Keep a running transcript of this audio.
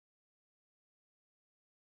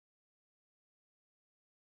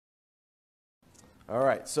All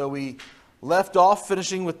right, so we left off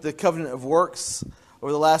finishing with the covenant of works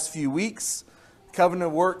over the last few weeks. The covenant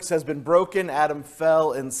of works has been broken. Adam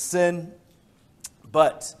fell in sin.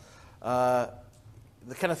 But the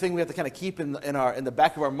kind of thing we have to kind of keep in the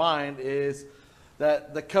back of our mind is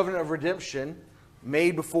that the covenant of redemption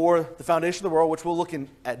made before the foundation of the world, which we'll look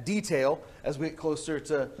at detail as we get closer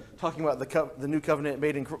to talking about the new covenant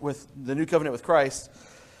made with the new covenant with Christ.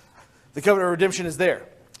 The covenant of redemption is there.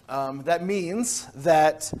 That means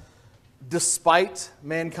that despite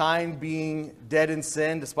mankind being dead in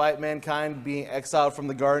sin, despite mankind being exiled from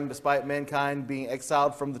the garden, despite mankind being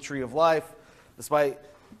exiled from the tree of life, despite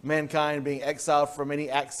mankind being exiled from any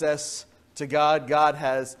access to God, God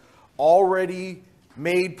has already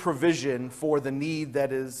made provision for the need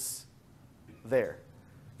that is there.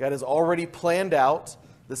 God has already planned out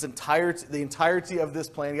the entirety of this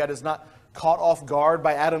plan. God is not caught off guard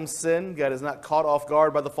by Adam's sin. God is not caught off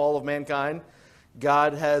guard by the fall of mankind.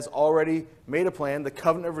 God has already made a plan, the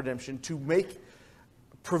covenant of redemption, to make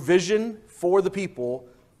provision for the people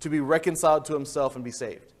to be reconciled to himself and be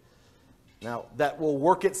saved. Now, that will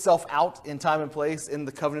work itself out in time and place in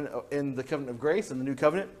the covenant of grace, in the new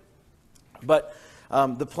covenant. But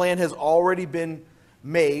the plan has already been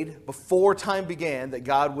made before time began that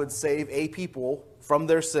God would save a people from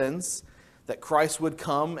their sins, that Christ would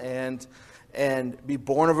come and be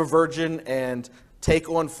born of a virgin and take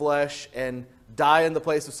on flesh and die in the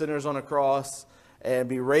place of sinners on a cross and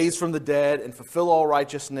be raised from the dead and fulfill all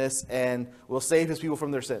righteousness and will save his people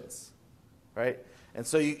from their sins, right? And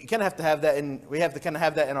so you kind of have to have that, and we have to kind of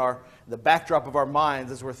have that in the backdrop of our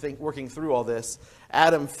minds as we're working through all this.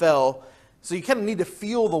 Adam fell, so you kind of need to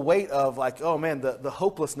feel the weight of like, oh man, the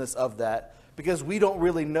hopelessness of that, because we don't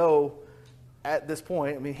really know at this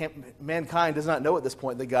point. I mean, mankind does not know at this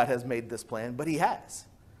point that God has made this plan, but he has.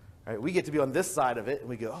 Right? We get to be on this side of it, and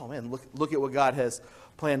we go, oh man, look at what God has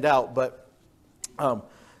planned out. But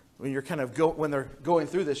when you're kind of when they're going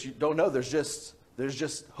through this, you don't know. There's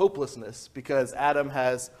just hopelessness because Adam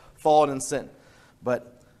has fallen in sin.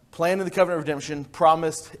 But plan in the covenant of redemption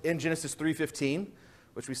promised in Genesis 3:15,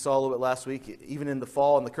 which we saw a little bit last week. Even in the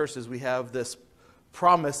fall and the curses, we have this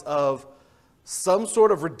promise of some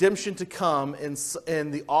sort of redemption to come in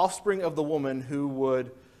the offspring of the woman who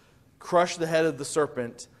would crush the head of the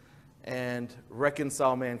serpent and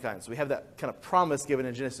reconcile mankind. So we have that kind of promise given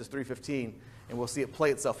in Genesis 3:15, and we'll see it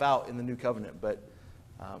play itself out in the new covenant, but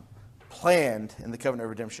planned in the covenant of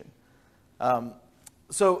redemption. When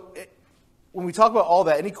we talk about all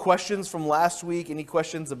that, any questions from last week, any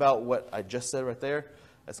questions about what I just said right there?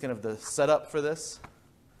 That's kind of the setup for this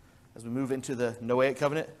as we move into the Noahic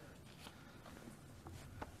covenant.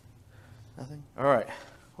 Nothing? All right.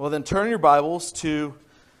 Well, then turn your Bibles to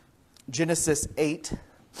Genesis 8.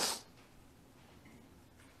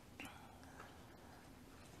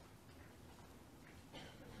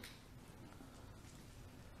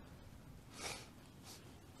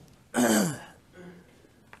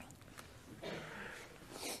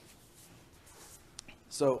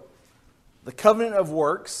 So, the covenant of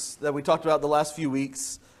works that we talked about the last few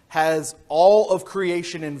weeks has all of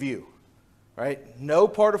creation in view. Right? No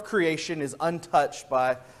part of creation is untouched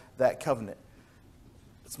by that covenant.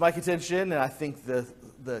 It's my contention, and I think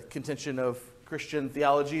the contention of Christian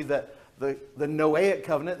theology, that the Noahic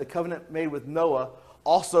covenant, the covenant made with Noah,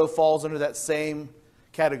 also falls under that same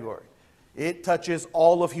category. It touches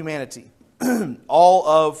all of humanity, all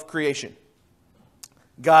of creation.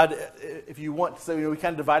 God, if you want, so we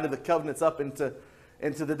kind of divided the covenants up into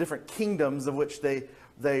the different kingdoms of which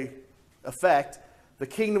they affect. The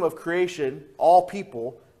kingdom of creation, all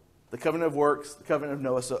people, the covenant of works, the covenant of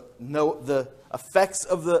Noah. So the effects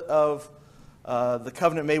of the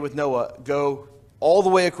covenant made with Noah go all the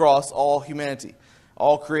way across all humanity,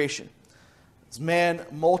 all creation. As man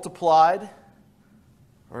multiplied,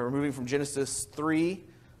 we're moving from Genesis 3,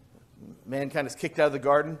 mankind is kicked out of the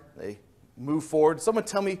garden. They move forward. Someone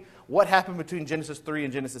tell me what happened between Genesis 3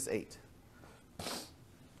 and Genesis 8.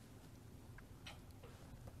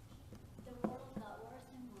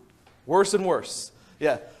 Worse and worse.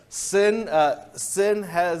 Yeah. Sin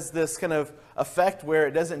has this kind of effect where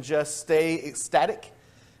it doesn't just stay static.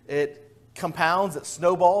 It compounds, it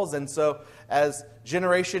snowballs. And so as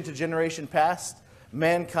generation to generation passed,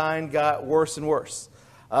 mankind got worse and worse.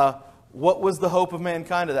 What was the hope of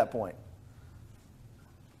mankind at that point?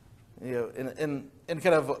 You know, in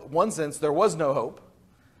kind of one sense, there was no hope.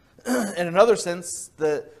 In another sense,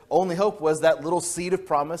 the only hope was that little seed of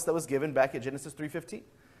promise that was given back at Genesis 3:15.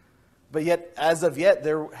 But yet, as of yet,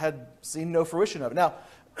 there had seen no fruition of it. Now,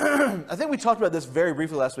 I think we talked about this very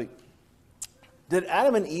briefly last week. Did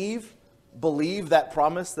Adam and Eve believe that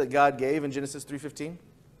promise that God gave in Genesis 3:15?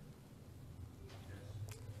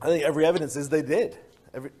 I think every evidence is they did.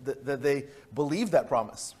 That they believed that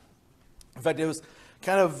promise. In fact, it was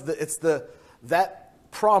kind of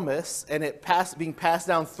that promise and it being passed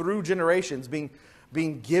down through generations,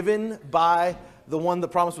 being given by the one the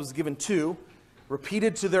promise was given to,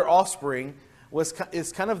 repeated to their offspring,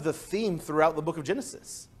 is kind of the theme throughout the book of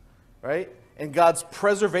Genesis, right? And God's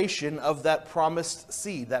preservation of that promised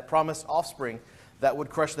seed, that promised offspring that would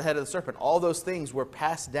crush the head of the serpent. All those things were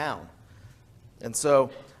passed down. And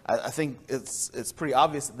so I think it's pretty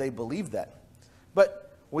obvious that they believed that.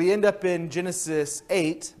 But we end up in Genesis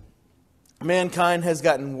 8. Mankind has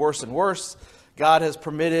gotten worse and worse. God has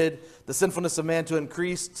permitted the sinfulness of man to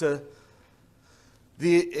increase to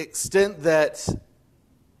the extent that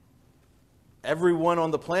everyone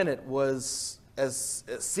on the planet was as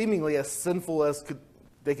seemingly as sinful as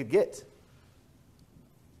they could get.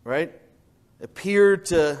 Right? It appeared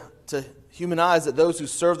to human eyes that those who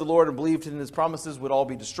served the Lord and believed in His promises would all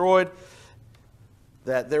be destroyed,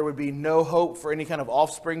 that there would be no hope for any kind of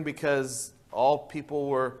offspring because all people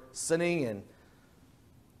were sinning, and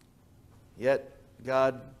yet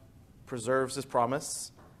God preserves His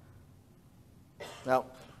promise. Now,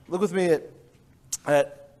 look with me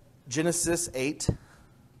at Genesis 8.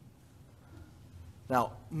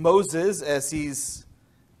 Now, Moses, as he's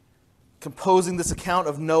composing this account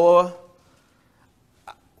of Noah,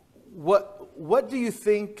 what do you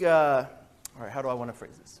think, all right, how do I want to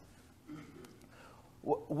phrase this?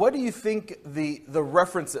 What do you think the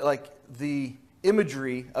reference, like the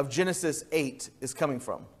imagery of Genesis 8 is coming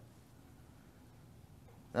from?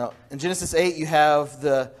 Now, in Genesis 8, you have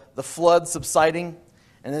the flood subsiding,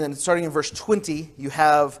 and then starting in verse 20, you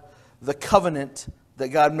have the covenant that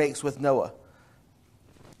God makes with Noah.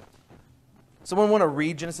 Someone want to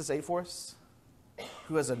read Genesis 8 for us?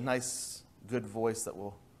 Who has a nice, good voice that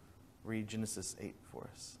will read Genesis 8 for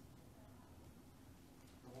us?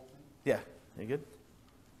 Yeah, you good?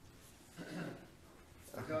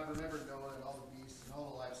 God remembered Noah and all the beasts and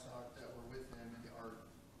all the livestock that were with him in the ark.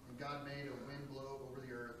 And God made a wind blow over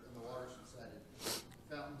the earth, and the waters subsided.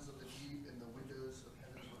 The fountains of the deep and the windows of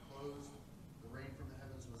heaven were closed. The rain from the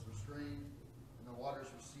heavens was restrained, and the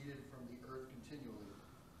waters receded from the earth continually.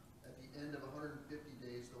 At the end of 150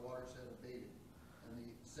 days, the waters had abated. And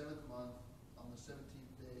the 7th month, on the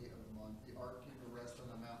 17th day of the month, the ark came to rest on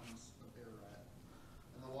the mountains of Ararat.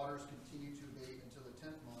 And the waters continued to abate until the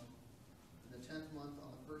 10th month. In the 10th month,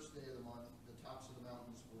 on the first day of the month, the tops of the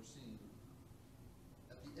mountains were seen.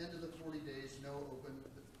 At the end of the 40 days, Noah opened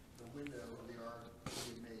the window of the ark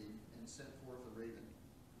he had made and sent forth a raven.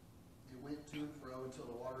 It went to and fro until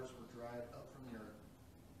the waters were dried up from the earth.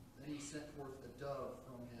 Then he sent forth a dove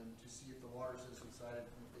from him to see if the waters had subsided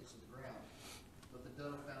from the face of the ground. But the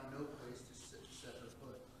dove found no place to set her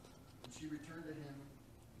foot. And she returned to him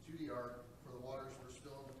to the ark, for the waters were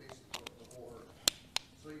still on the face of the whole earth.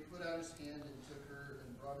 So he put out his hand and took her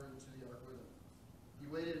and brought her into the ark with him. He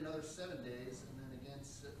waited another 7 days, and then again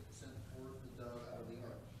sent forth the dove out of the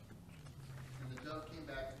ark. And the dove came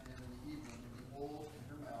back to him in the evening, and behold, in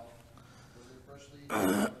her mouth was a freshly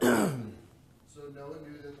So Noah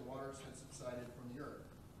knew that the waters had subsided from the earth.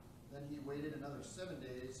 Then he waited another 7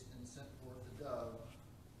 days and sent forth the dove,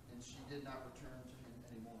 and she did not return to him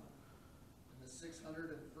anymore. In the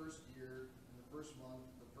 601st year, in the first month,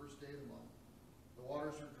 the first day of the month, the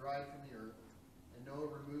waters were dried from the earth, and Noah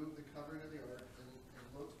removed the covering of the ark, and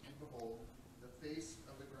looked, and behold, the face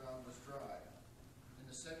of the ground was dry. In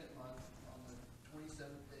the 2nd month, on the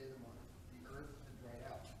 27th day of the month, the earth had dried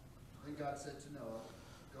out. Then God said to Noah,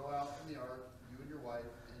 "Go out from the ark, you and your wife,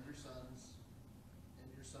 and your sons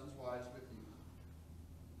wives with you.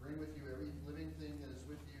 Bring with you every living thing that is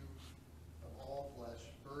with you of all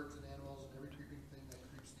flesh, birds and animals, and every creeping thing that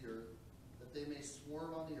creeps the earth, that they may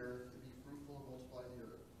swarm on the earth and be fruitful and multiply the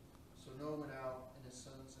earth." So Noah went out, and his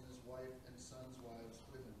sons and his wife and sons' wives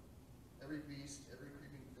with him. Every beast, every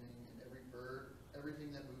creeping thing, and every bird,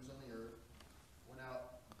 everything that moves on the earth, went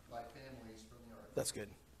out by families from the ark. That's good.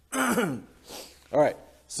 All right.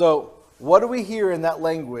 So what do we hear in that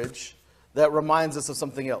language that reminds us of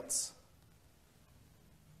something else?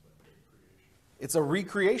 It's a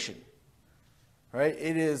recreation. Right?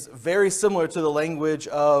 It is very similar to the language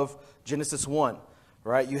of Genesis 1.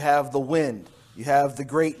 Right? You have the wind. You have the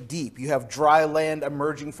great deep. You have dry land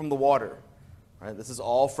emerging from the water. Right? This is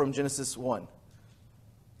all from Genesis 1.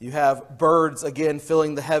 You have birds again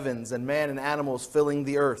filling the heavens, and man and animals filling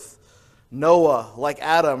the earth. Noah, like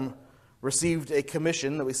Adam, received a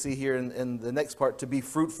commission that we see here in the next part, to be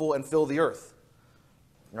fruitful and fill the earth.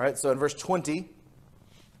 All right, so in verse 20,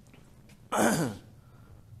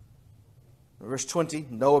 Verse 20,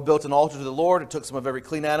 Noah built an altar to the Lord and took some of every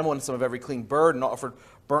clean animal and some of every clean bird and offered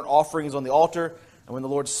burnt offerings on the altar. And when the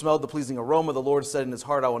Lord smelled the pleasing aroma, the Lord said in his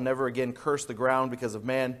heart, I will never again curse the ground because of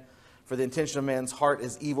man, for the intention of man's heart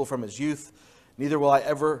is evil from his youth. Neither will I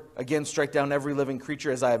ever again strike down every living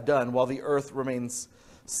creature as I have done, while the earth remains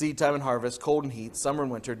seed time and harvest, cold and heat, summer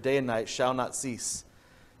and winter, day and night shall not cease.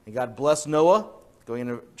 And God blessed Noah, going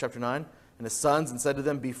into chapter 9, and his sons, and said to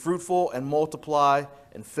them, be fruitful and multiply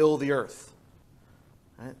and fill the earth.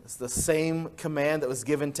 Right? It's the same command that was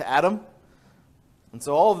given to Adam. And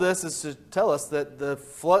so all of this is to tell us that the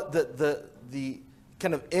flood, the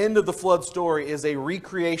kind of end of the flood story is a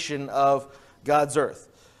recreation of God's earth.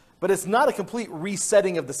 But it's not a complete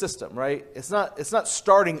resetting of the system, right? It's not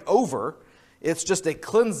starting over. It's just a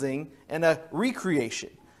cleansing and a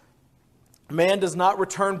recreation. Man does not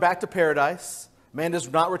return back to paradise. Man does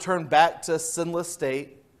not return back to a sinless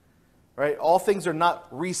state, right? All things are not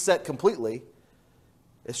reset completely.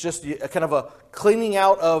 It's just a kind of a cleaning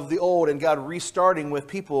out of the old and God restarting with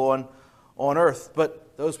people on earth.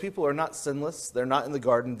 But those people are not sinless. They're not in the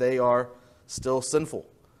garden. They are still sinful.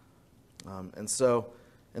 And so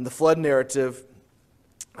in the flood narrative,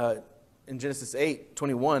 in Genesis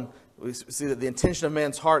 8:21, we see that the intention of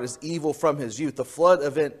man's heart is evil from his youth. The flood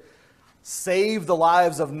event saved the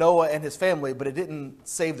lives of Noah and his family, but it didn't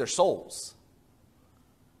save their souls.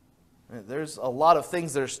 There's a lot of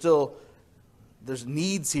things that are still, there's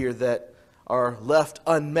needs here that are left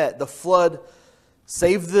unmet. The flood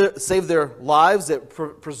saved their lives. It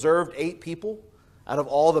preserved 8 people out of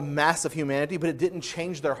all the mass of humanity, but it didn't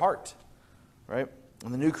change their heart, right?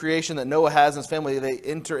 And the new creation that Noah has in his family, they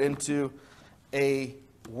enter into a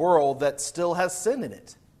world that still has sin in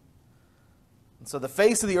it. And so the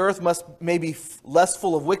face of the earth may be less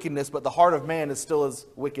full of wickedness, but the heart of man is still as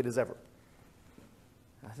wicked as ever.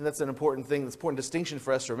 I think that's an important thing, that's an important distinction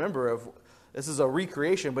for us to remember. Of this is a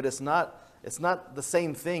recreation, but it's not the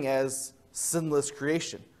same thing as sinless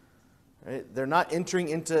creation. Right? They're not entering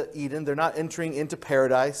into Eden. They're not entering into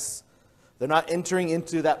paradise. They're not entering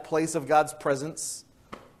into that place of God's presence.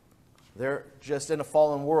 They're just in a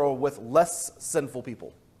fallen world with less sinful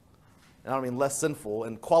people. And I don't mean less sinful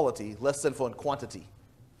in quality, less sinful in quantity.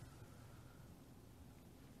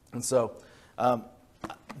 And so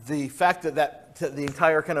the fact that the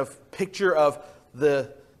entire kind of picture of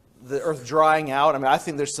the earth drying out, I mean, I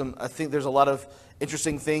think there's a lot of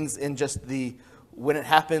interesting things in just when it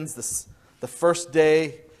happens, the first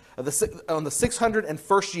day, on the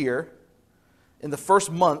 601st year, in the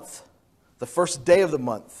first month, the first day of the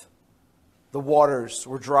month, the waters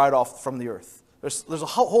were dried off from the earth. There's a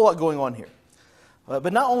whole lot going on here.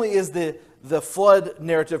 But not only is the flood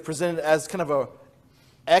narrative presented as kind of a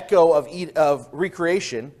echo of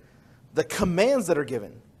recreation, the commands that are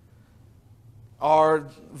given are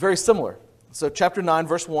very similar. So chapter 9,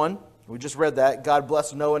 verse 1, we just read that. God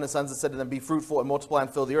blessed Noah and his sons and said to them, be fruitful and multiply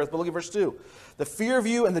and fill the earth. But look at verse 2. The fear of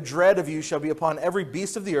you and the dread of you shall be upon every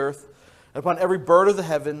beast of the earth, and upon every bird of the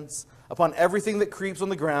heavens, upon everything that creeps on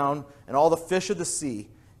the ground, and all the fish of the sea.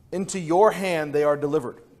 Into your hand they are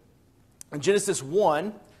delivered. In Genesis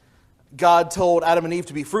 1, God told Adam and Eve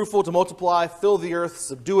to be fruitful, to multiply, fill the earth,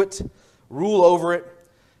 subdue it, rule over it.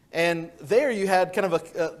 And there you had kind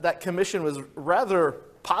of that commission was rather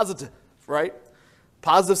positive, right?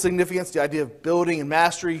 Positive significance, the idea of building and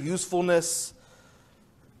mastery, usefulness.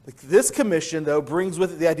 This commission, though, brings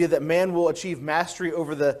with it the idea that man will achieve mastery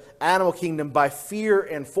over the animal kingdom by fear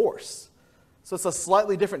and force. So it's a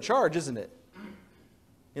slightly different charge, isn't it?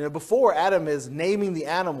 You know, before Adam is naming the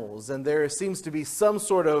animals, and there seems to be some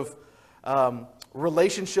sort of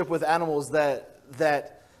relationship with animals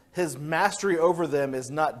that his mastery over them is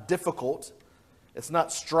not difficult. It's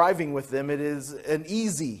not striving with them. It is an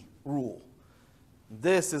easy rule.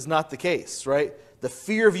 This is not the case, right? The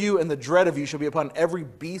fear of you and the dread of you shall be upon every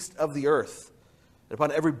beast of the earth, and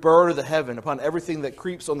upon every bird of the heaven, upon everything that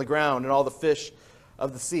creeps on the ground, and all the fish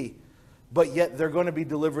of the sea. But yet they're going to be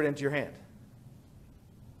delivered into your hand.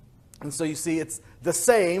 And so you see, it's the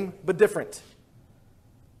same, but different.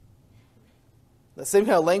 The same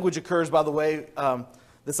kind of language occurs, by the way,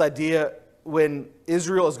 this idea when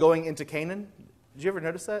Israel is going into Canaan. Did you ever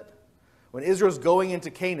notice that? When Israel's going into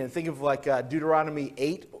Canaan, think of like Deuteronomy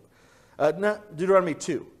 8, Deuteronomy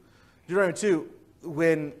 2. Deuteronomy 2,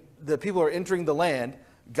 when the people are entering the land,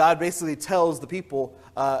 God basically tells the people,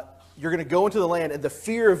 you're going to go into the land, and the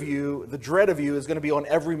fear of you, the dread of you, is going to be on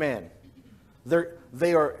every man.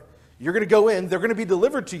 You're going to go in, they're going to be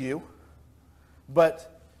delivered to you,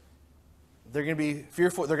 but they're going to be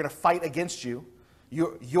fearful, they're going to fight against you.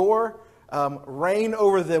 Your reign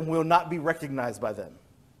over them will not be recognized by them.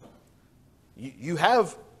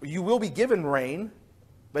 you will be given rain,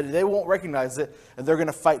 but they won't recognize it, and they're going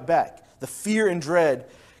to fight back. The fear and dread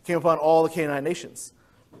came upon all the Canaanite nations.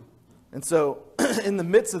 And so in the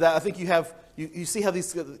midst of that, I think you see how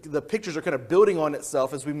the pictures are kind of building on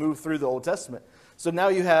itself as we move through the Old Testament. So now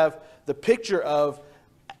you have the picture of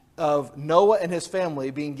Noah and his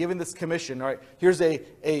family being given this commission. All right, here's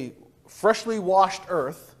a freshly washed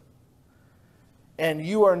earth, and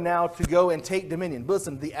you are now to go and take dominion. But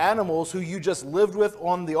listen, the animals who you just lived with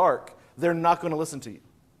on the ark, they're not going to listen to you.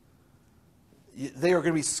 They are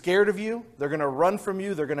going to be scared of you. They're going to run from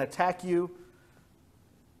you. They're going to attack you.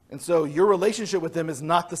 And so your relationship with them is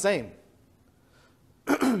not the same.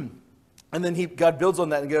 And then God builds on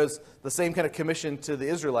that and goes, the same kind of commission to the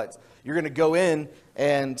Israelites. You're going to go in,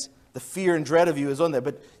 and the fear and dread of you is on there.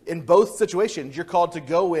 But in both situations, you're called to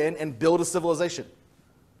go in and build a civilization.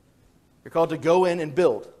 You're called to go in and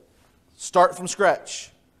build. Start from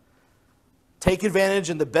scratch. Take advantage,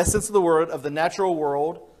 in the best sense of the word, of the natural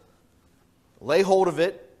world. Lay hold of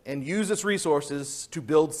it and use its resources to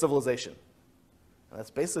build civilization. And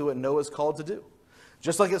that's basically what Noah's called to do.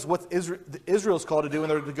 Just like it's what Israel's called to do when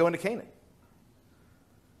they're to go into Canaan.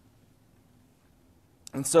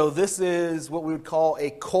 And so this is what we would call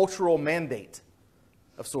a cultural mandate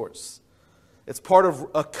of sorts. It's part of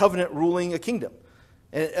a covenant ruling a kingdom.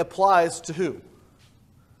 And it applies to who?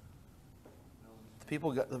 The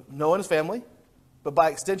people, Noah and his family, but by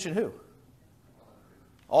extension who?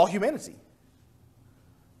 All humanity.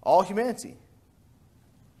 All humanity.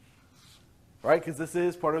 Right? Because this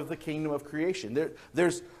is part of the kingdom of creation.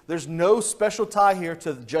 There's no special tie here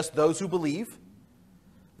to just those who believe.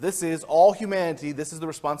 This is all humanity. This is the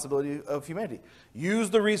responsibility of humanity. Use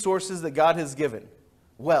the resources that God has given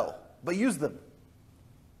well, but use them.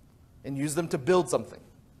 And use them to build something.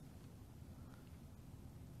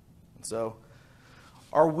 And so,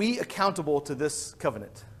 are we accountable to this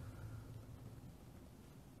covenant?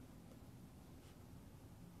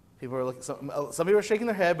 People are looking. Some people are shaking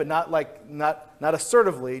their head, but not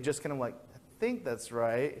assertively. Just kind of like, I think that's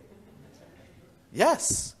right.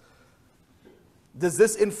 Yes. Does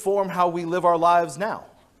this inform how we live our lives now?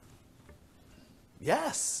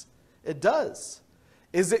 Yes, it does.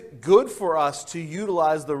 Is it good for us to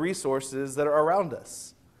utilize the resources that are around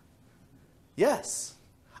us? Yes.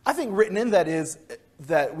 I think written in that is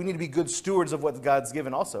that we need to be good stewards of what God's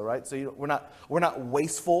given also, right? So we're not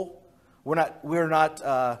wasteful. We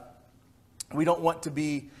don't want to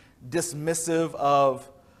be dismissive of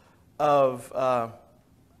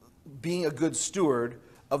being a good steward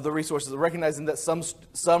of the resources, recognizing that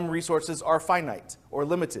some resources are finite or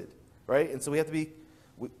limited, right? And so we have to be.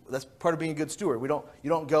 That's part of being a good steward. You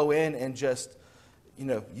don't go in and just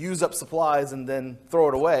use up supplies and then throw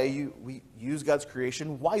it away. We use God's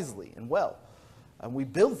creation wisely and well, and we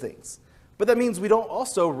build things. But that means we don't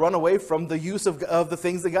also run away from the use of the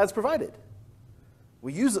things that God's provided.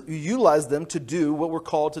 We utilize them to do what we're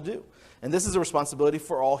called to do. And this is a responsibility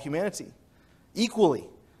for all humanity. Equally,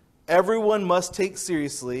 everyone must take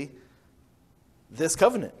seriously this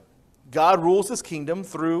covenant. God rules his kingdom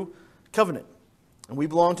through covenant. And we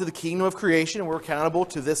belong to the kingdom of creation, and we're accountable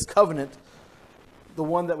to this covenant, the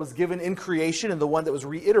one that was given in creation and the one that was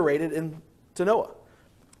reiterated to Noah.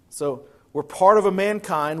 So we're part of a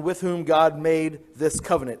mankind with whom God made this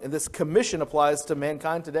covenant. And this commission applies to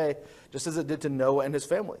mankind today, just as it did to Noah and his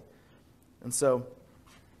family. And so,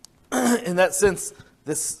 in that sense,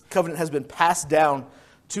 this covenant has been passed down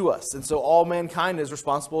to us. And so all mankind is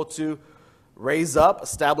responsible to raise up,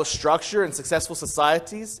 establish structure and successful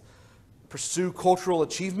societies, pursue cultural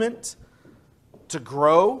achievement, to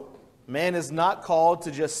grow. Man is not called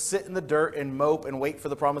to just sit in the dirt and mope and wait for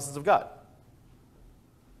the promises of God.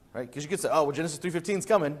 Right? Because you could say, oh, well, Genesis 3:15 is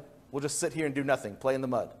coming. We'll just sit here and do nothing, play in the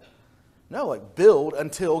mud. No, build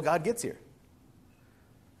until God gets here.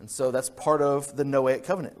 And so that's part of the Noahic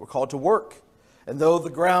covenant. We're called to work. And though the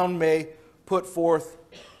ground may put forth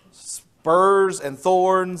spurs and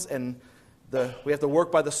thorns, and we have to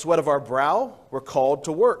work by the sweat of our brow, we're called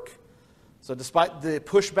to work. So despite the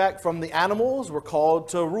pushback from the animals, we're called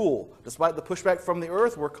to rule. Despite the pushback from the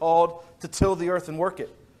earth, we're called to till the earth and work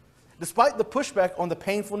it. Despite the pushback on the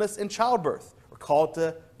painfulness in childbirth, we're called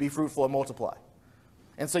to be fruitful and multiply.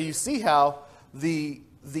 And so you see how the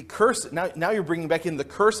curse, now you're bringing back in the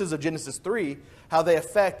curses of Genesis 3, how they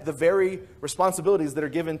affect the very responsibilities that are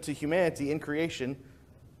given to humanity in creation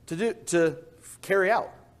to carry out.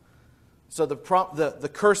 So the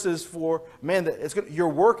curses for man, your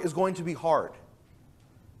work is going to be hard.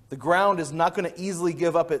 The ground is not going to easily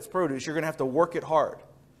give up its produce. You're going to have to work it hard.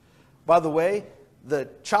 By the way, the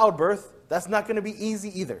childbirth, that's not going to be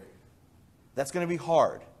easy either. That's going to be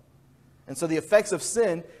hard. And so the effects of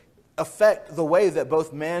sin affect the way that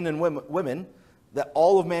both men and women, that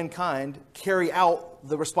all of mankind, carry out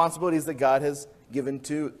the responsibilities that God has given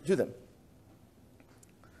to them.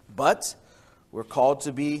 But we're called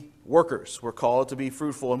to be workers. We're called to be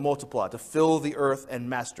fruitful and multiply, to fill the earth and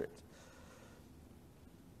master it.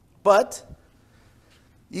 But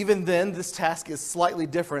even then, this task is slightly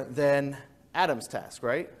different than Adam's task,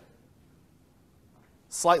 right?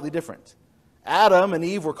 Slightly different. Adam and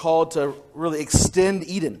Eve were called to really extend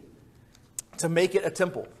Eden, to make it a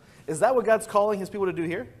temple. Is that what God's calling his people to do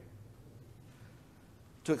here?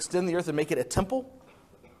 To extend the earth and make it a temple?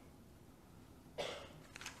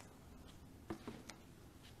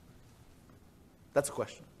 That's a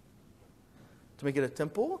question. To make it a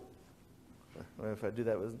temple? If I do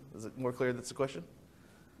that, is it more clear that's a question?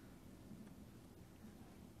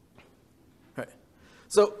 All right.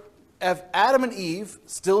 So, if Adam and Eve,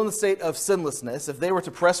 still in the state of sinlessness, if they were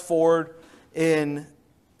to press forward in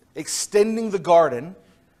extending the garden,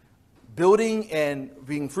 building and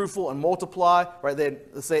being fruitful and multiply, right?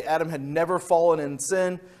 Let's say Adam had never fallen in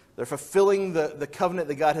sin. They're fulfilling the covenant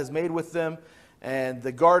that God has made with them, and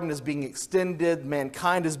the garden is being extended.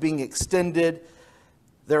 Mankind is being extended.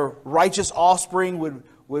 Their righteous offspring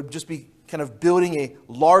would just be kind of building a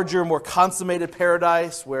larger, more consummated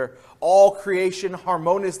paradise where all creation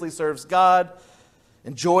harmoniously serves God,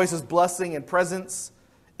 enjoys his blessing and presence.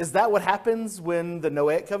 Is that what happens when the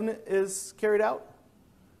Noahic covenant is carried out?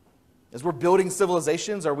 As we're building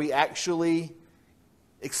civilizations, are we actually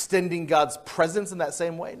extending God's presence in that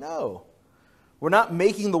same way? No. We're not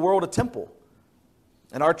making the world a temple.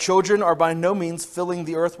 And our children are by no means filling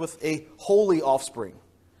the earth with a holy offspring.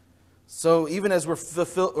 So even as we're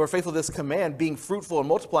faithful to this command, being fruitful and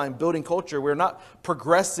multiplying, building culture, we're not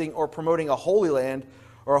progressing or promoting a holy land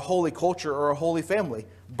or a holy culture or a holy family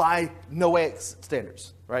by Noahic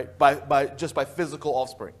standards, right? By physical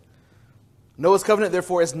offspring. Noah's covenant,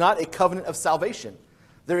 therefore, is not a covenant of salvation.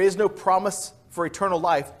 There is no promise for eternal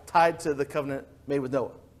life tied to the covenant made with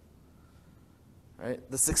Noah.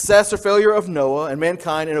 Right? The success or failure of Noah and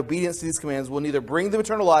mankind in obedience to these commands will neither bring them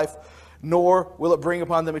eternal life, nor will it bring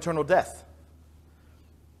upon them eternal death.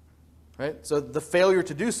 Right? So the failure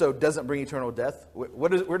to do so doesn't bring eternal death.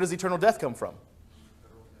 Where does eternal death come from?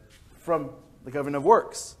 From the covenant of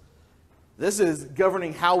works. This is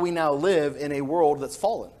governing how we now live in a world that's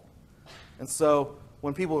fallen. And so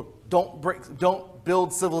when people don't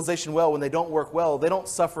build civilization well, when they don't work well, they don't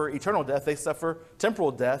suffer eternal death. They suffer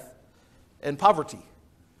temporal death and poverty.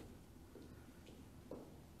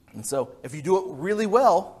 And so if you do it really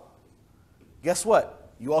well, guess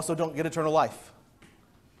what? You also don't get eternal life.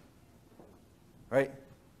 Right?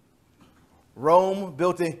 Rome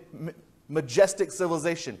built a majestic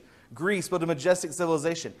civilization. Greece built a majestic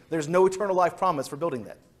civilization. There's no eternal life promise for building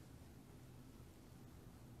that.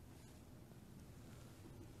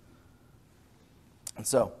 And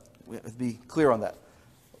so, we have to be clear on that.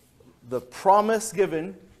 The promise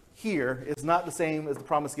given here is not the same as the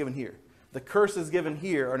promise given here. The curses given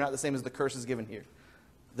here are not the same as the curses given here.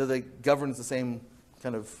 They govern the same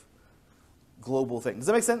kind of global thing. Does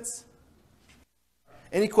that make sense?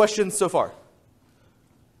 Any questions so far?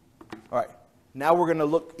 All right. Now we're going to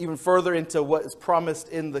look even further into what is promised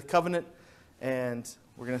in the covenant, and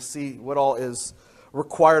we're going to see what all is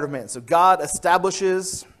required of man. So God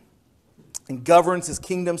establishes and governs his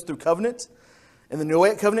kingdoms through covenant. In the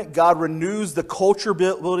Noahic covenant, God renews the culture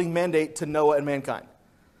building mandate to Noah and mankind.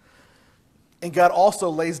 And God also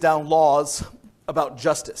lays down laws about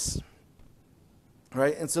justice.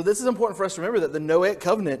 Right? And so this is important for us to remember that the Noahic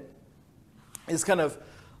covenant is kind of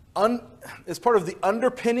is part of the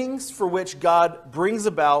underpinnings for which God brings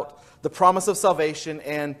about the promise of salvation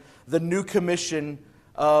and the new commission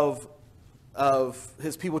of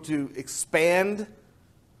his people to expand.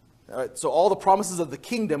 All right, so all the promises of the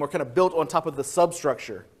kingdom are kind of built on top of the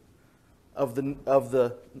substructure of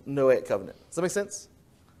the Noahic covenant. Does that make sense?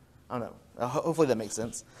 I don't know. Hopefully that makes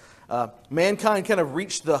sense. Mankind kind of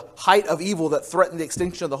reached the height of evil that threatened the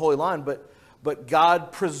extinction of the Holy Line, but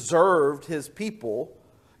God preserved his people.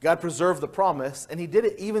 God preserved the promise, and he did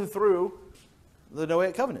it even through the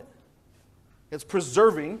Noahic covenant. It's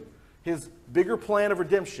preserving his bigger plan of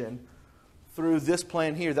redemption through this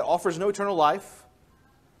plan here that offers no eternal life,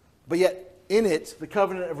 but yet in it, the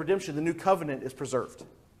covenant of redemption, the new covenant, is preserved. Does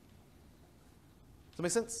that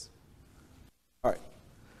make sense? All right.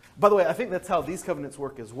 By the way, I think that's how these covenants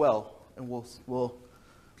work as well, and we'll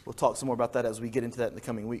talk some more about that as we get into that in the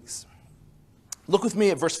coming weeks. Look with me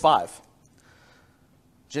at verse 5.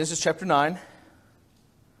 Genesis chapter 9.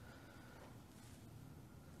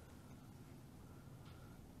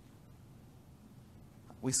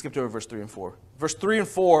 we skipped over verse 3 and 4. Verse 3 and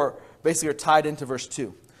 4 basically are tied into verse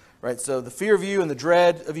 2. Right? So the fear of you and the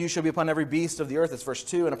dread of you shall be upon every beast of the earth, that's verse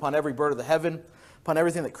 2, and upon every bird of the heaven, upon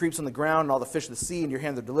everything that creeps on the ground, and all the fish of the sea, in your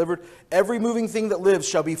hand they're delivered. Every moving thing that lives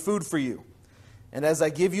shall be food for you. And as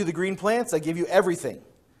I give you the green plants, I give you everything.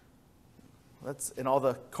 And all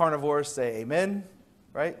the carnivores say amen,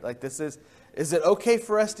 right? Like this is it okay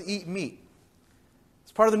for us to eat meat?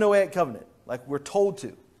 It's part of the Noahic covenant, like we're told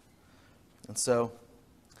to. And so,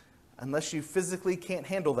 unless you physically can't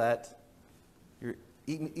handle that,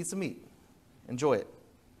 eat some meat. Enjoy it.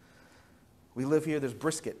 We live here, there's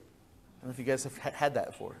brisket. I don't know if you guys have had that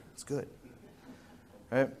before. It's good.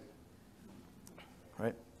 Right?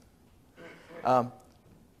 Right?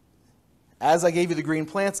 As I gave you the green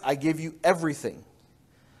plants, I give you everything.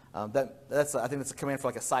 I think that's a command for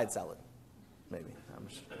like a side salad. Maybe. I'm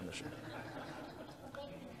not sure.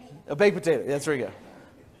 A baked potato. That's where you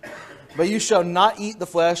go. But you shall not eat the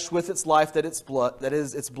flesh with its life, that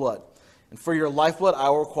is its blood. And for your lifeblood I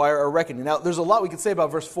will require a reckoning. Now, there's a lot we could say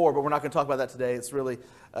about verse 4, but we're not going to talk about that today. It's really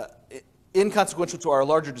inconsequential to our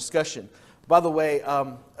larger discussion. By the way,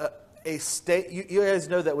 a steak, you guys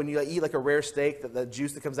know that when you eat like a rare steak, that the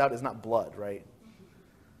juice that comes out is not blood, right?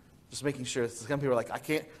 Just making sure. Some people are like, I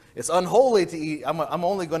can't, it's unholy to eat. I'm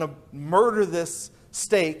only going to murder this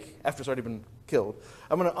steak after it's already been killed.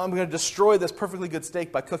 I'm going to destroy this perfectly good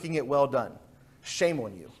steak by cooking it well done. Shame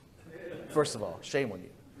on you. First of all, shame on you.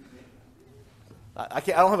 I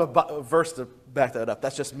don't have a verse to back that up.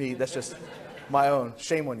 That's just me. That's just my own.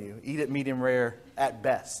 Shame on you. Eat it medium rare at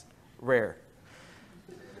best. Rare.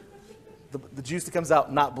 The juice that comes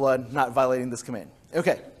out, not blood, not violating this command.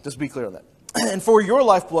 Okay, just be clear on that. And for your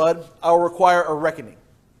lifeblood, I will require a reckoning.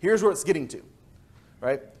 Here's where it's getting to.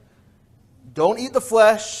 Right? Don't eat the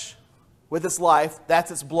flesh with its life.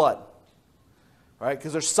 That's its blood. Right?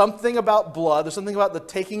 Because there's something about blood, there's something about the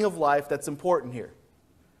taking of life that's important here.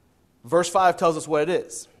 Verse 5 tells us what it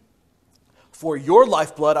is. For your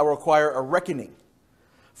lifeblood I will require a reckoning.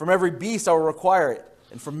 From every beast I will require it.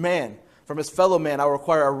 And from man, from his fellow man, I will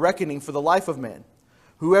require a reckoning for the life of man.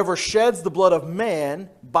 Whoever sheds the blood of man,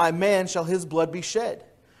 by man shall his blood be shed.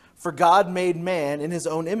 For God made man in his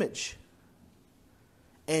own image.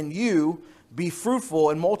 And you, be fruitful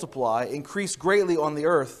and multiply, increase greatly on the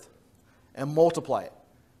earth, and multiply it.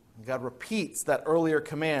 And God repeats that earlier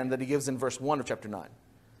command that he gives in verse 1 of chapter 9.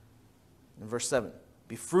 In verse 7,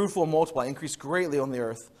 be fruitful and multiply, increase greatly on the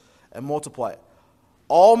earth, and multiply it.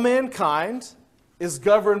 All mankind is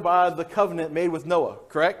governed by the covenant made with Noah,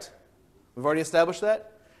 correct? We've already established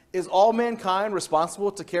that. Is all mankind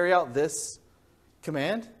responsible to carry out this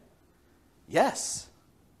command? Yes.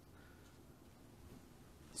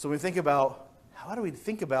 So when we think about, how do we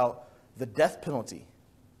think about the death penalty?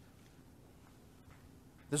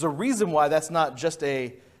 There's a reason why that's not just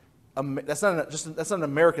that's not an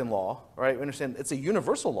American law, right? We understand it's a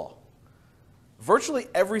universal law. Virtually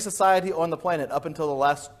every society on the planet up until the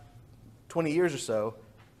last 20 years or so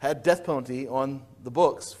had death penalty on the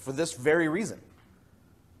books for this very reason.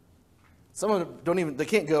 Some of them they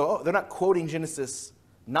can't go, they're not quoting Genesis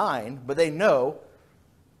 9, but they know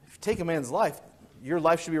if you take a man's life, your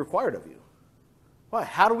life should be required of you. Why?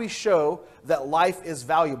 How do we show that life is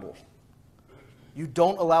valuable? You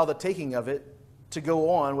don't allow the taking of it to go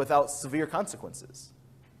on without severe consequences.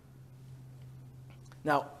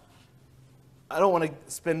 Now, I don't want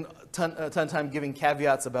to spend a ton of time giving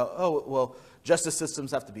caveats about, justice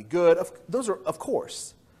systems have to be good. Those are, of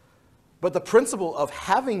course. But the principle of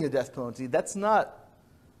having a death penalty, that's not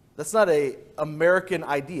a American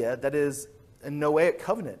idea. That is a Noahic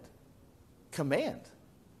covenant command.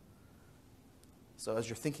 So as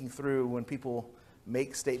you're thinking through when people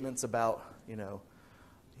make statements about,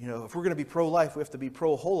 if we're going to be pro-life, we have to be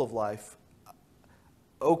pro-whole of life.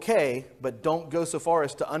 Okay, but don't go so far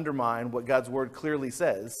as to undermine what God's word clearly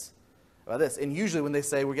says about this. And usually when they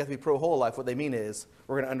say we have to be pro-whole of life, what they mean is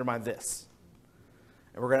we're going to undermine this.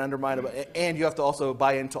 And we're going to undermine it. And you have to also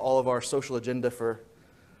buy into all of our social agenda for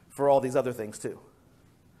all these other things too.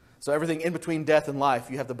 So everything in between death and life,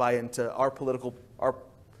 you have to buy into our political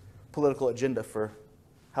agenda for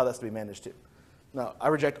how that's to be managed too. Now, I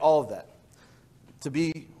reject all of that. To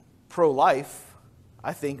be pro-life,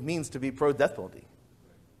 I think, means to be pro-death penalty.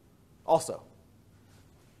 Also.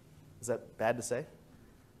 Is that bad to say?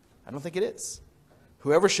 I don't think it is.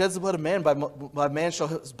 Whoever sheds the blood of man, by man shall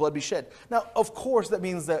his blood be shed. Now, of course, that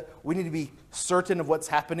means that we need to be certain of what's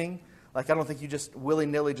happening. Like, I don't think you just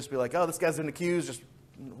willy-nilly just be like, this guy's been accused, just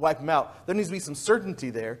wipe him out. There needs to be some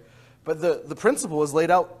certainty there. But the principle is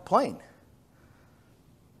laid out plain.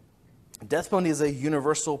 Death penalty is a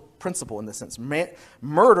universal principle in this sense.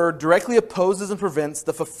 Murder directly opposes and prevents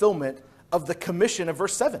the fulfillment of the commission of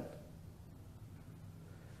verse 7.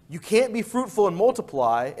 You can't be fruitful and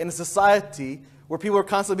multiply in a society where people are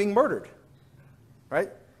constantly being murdered. Right?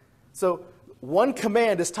 So one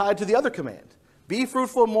command is tied to the other command. Be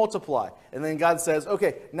fruitful and multiply. And then God says,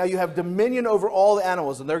 okay, now you have dominion over all the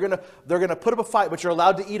animals, and they're gonna put up a fight, but you're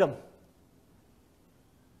allowed to eat them.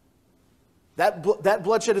 That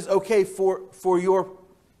bloodshed is okay for your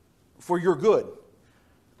good.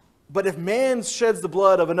 But if man sheds the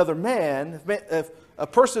blood of another man, if a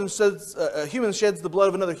human sheds the blood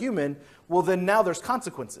of another human, well, then now there's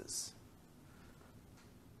consequences.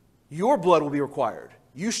 Your blood will be required.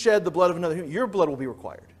 You shed the blood of another human, your blood will be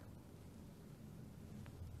required.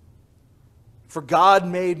 For God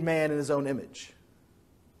made man in his own image.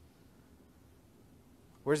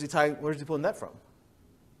 Where's he pulling that from?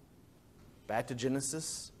 Back to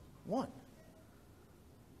Genesis 1.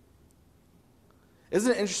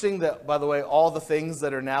 Isn't it interesting that, by the way, all the things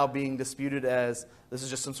that are now being disputed as this is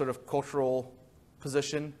just some sort of cultural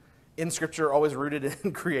position in Scripture are always rooted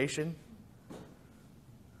in creation?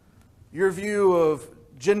 Your view of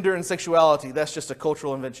gender and sexuality, that's just a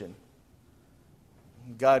cultural invention.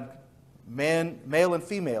 God, man, male and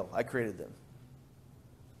female, I created them.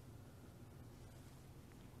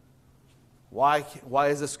 Why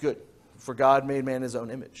is this good? For God made man in his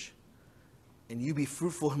own image. And you be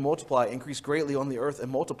fruitful and multiply, increase greatly on the earth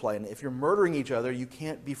and multiply. And if you're murdering each other, you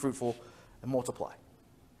can't be fruitful and multiply.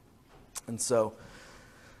 And so,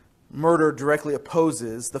 murder directly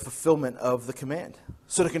opposes the fulfillment of the command.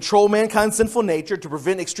 So to control mankind's sinful nature, to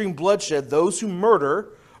prevent extreme bloodshed, those who murder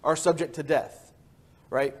are subject to death.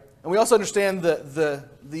 Right? And we also understand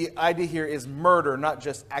the idea here is murder, not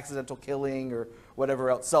just accidental killing or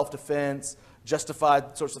whatever else, self-defense,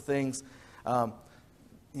 justified sorts of things. We're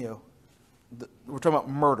talking about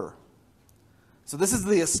murder. So this is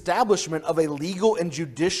the establishment of a legal and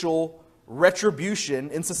judicial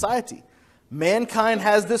retribution in society. Mankind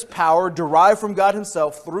has this power derived from God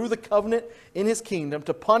himself through the covenant in his kingdom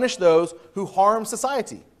to punish those who harm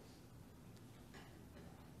society.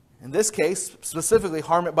 In this case, specifically,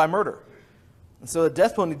 harm it by murder. And so the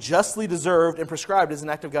death penalty justly deserved and prescribed is an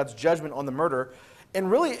act of God's judgment on the murderer,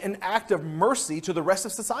 and really an act of mercy to the rest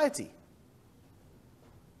of society.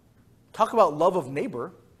 Talk about love of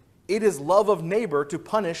neighbor. It is love of neighbor to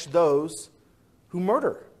punish those who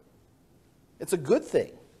murder. It's a good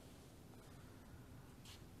thing.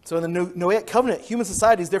 So in the Noahic covenant, human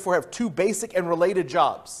societies therefore have two basic and related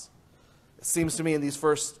jobs. It seems to me in these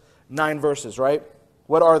first 9 verses, right?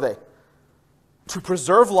 What are they? To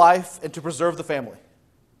preserve life and to preserve the family.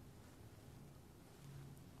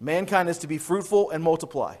 Mankind is to be fruitful and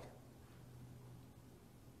multiply.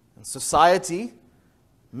 And society,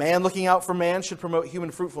 man looking out for man, should promote human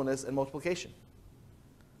fruitfulness and multiplication.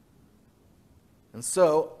 And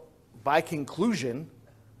so, by conclusion,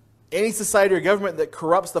 any society or government that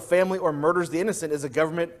corrupts the family or murders the innocent is a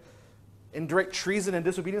government in direct treason and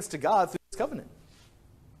disobedience to God through this covenant.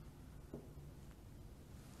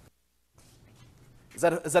 Is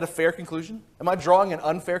that a fair conclusion? Am I drawing an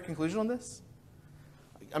unfair conclusion on this?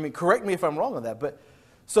 I mean, correct me if I'm wrong on that. But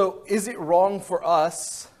so is it wrong for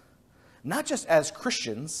us, not just as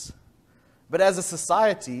Christians, but as a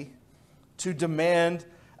society, to demand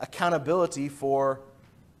accountability for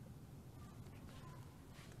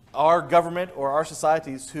our government or our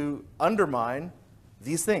societies who undermine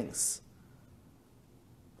these things?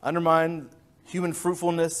 Undermine human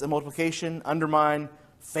fruitfulness and multiplication, undermine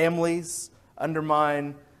families,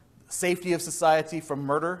 undermine safety of society from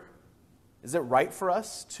murder? Is it right for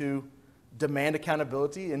us to demand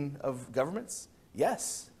accountability of governments?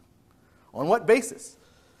 Yes. On what basis?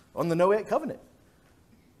 On the Noahic covenant.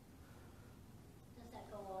 Does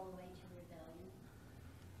that go all the way to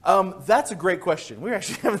rebellion? That's a great question. We were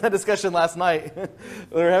actually having that discussion last night.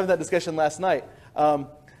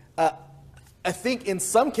 I think in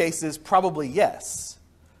some cases, probably yes.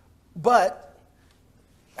 But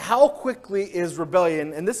how quickly is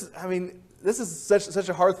rebellion, and this is such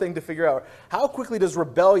a hard thing to figure out. How quickly does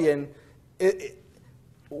rebellion,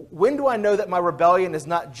 when do I know that my rebellion is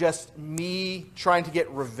not just me trying to get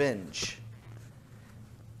revenge?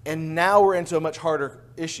 And now we're into a much harder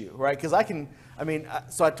issue, right? Because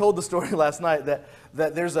so I told the story last night that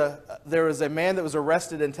there was a man that was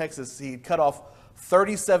arrested in Texas. He cut off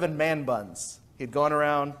 37 man buns. He'd gone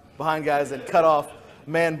around behind guys and cut off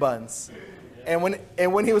man buns. And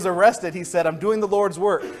when he was arrested, he said, "I'm doing the Lord's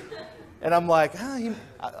work." And I'm like,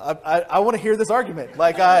 I want to hear this argument.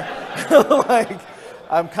 I'm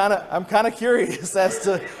kind of curious as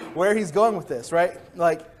to where he's going with this, right?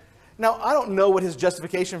 Now, I don't know what his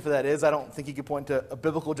justification for that is. I don't think he could point to a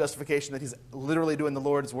biblical justification that he's literally doing the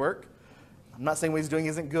Lord's work. I'm not saying what he's doing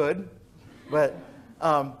isn't good, but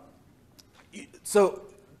so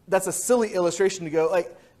that's a silly illustration to go,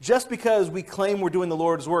 like, just because we claim we're doing the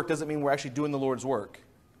Lord's work doesn't mean we're actually doing the Lord's work.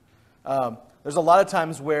 There's a lot of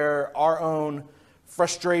times where our own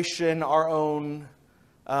frustration, our own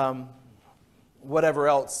whatever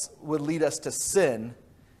else would lead us to sin,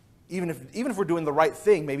 even if we're doing the right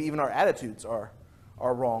thing. Maybe even our attitudes are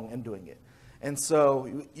wrong in doing it. And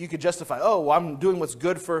so you could justify, oh, well, I'm doing what's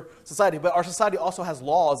good for society. But our society also has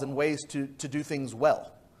laws and ways to do things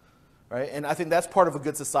well. Right? And I think that's part of a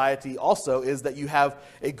good society also, is that you have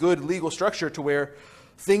a good legal structure to where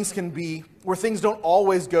things don't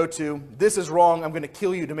always go to, this is wrong, I'm going to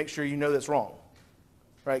kill you to make sure you know that's wrong.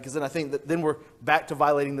 Right? Because then I think that then we're back to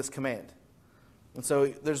violating this command. And so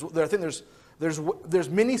I think there's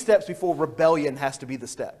many steps before rebellion has to be the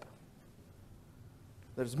step.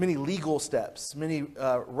 There's many legal steps, many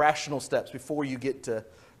rational steps before you get to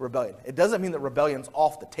rebellion. It doesn't mean that rebellion's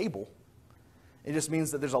off the table. It just means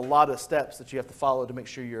that there's a lot of steps that you have to follow to make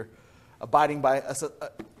sure you're abiding by.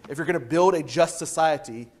 If you're going to build a just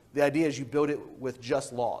society, the idea is you build it with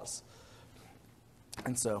just laws.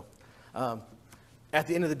 And so, at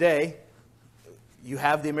the end of the day, you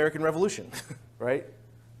have the American Revolution, right?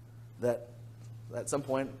 That at some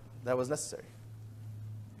point that was necessary.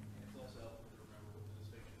 It's also helpful to remember what the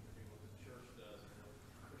distinction between what the church does and what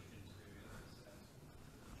Christians do in this sense.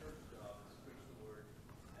 The church's job is to preach the word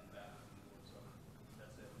and baptize the Lord. So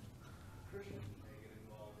that's it. Christians may get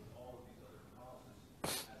involved in all of these other causes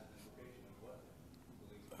as an implication of what we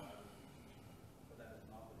believe the Bible teaches, but that is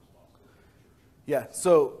not the responsibility of the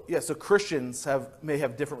church. So Christians may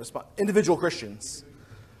have different individual Christians.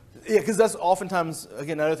 Yeah, because that's oftentimes,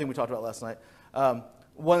 again, another thing we talked about last night.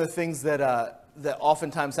 One of the things that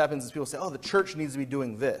oftentimes happens is people say, oh, the church needs to be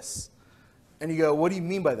doing this. And you go, what do you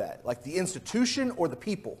mean by that? Like the institution or the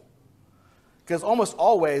people? Because almost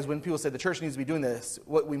always when people say the church needs to be doing this,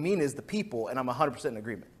 what we mean is the people, and I'm 100% in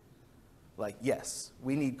agreement. Like, yes,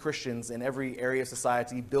 we need Christians in every area of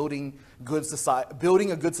society building a good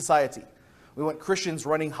society. We want Christians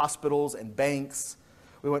running hospitals and banks.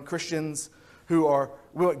 We want good Christians who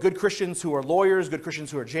are lawyers, good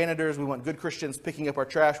Christians who are janitors. We want good Christians picking up our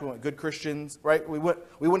trash. We want good Christians, right? We want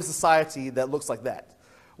a society that looks like that,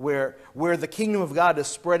 where the kingdom of God is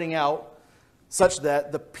spreading out such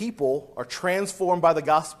that the people are transformed by the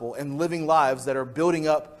gospel and living lives that are building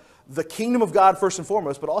up the kingdom of God first and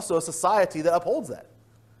foremost, but also a society that upholds that.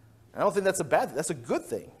 I don't think that's a bad thing. That's a good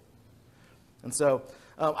thing. And so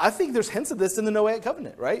I think there's hints of this in the Noahic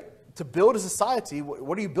covenant, right? To build a society,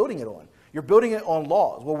 what are you building it on? You're building it on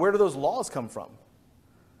laws. Well, where do those laws come from?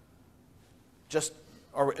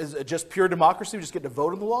 Is it just pure democracy? We just get to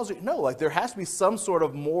vote on the laws? No, like there has to be some sort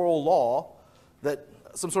of moral law,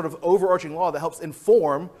 some sort of overarching law that helps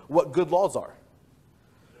inform what good laws are.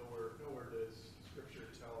 Nowhere does Scripture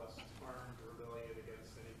tell us to armed rebellion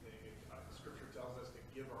against anything. Scripture tells us to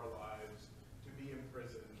give our lives, to be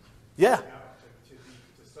imprisoned, Yeah.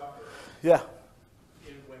 to suffer. Yeah.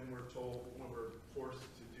 When we're forced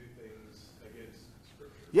to do things against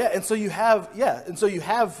Scripture. Yeah, and so you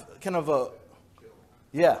have kind of a,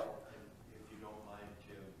 yeah. If you don't mind,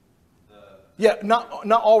 Jim, Yeah,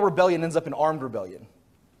 not all rebellion ends up in armed rebellion,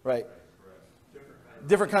 right?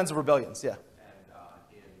 Different kinds of rebellions, yeah. And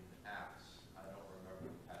in Acts, I don't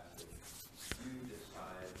remember the passage, you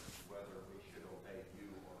decide whether we should obey you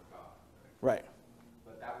or God. Right.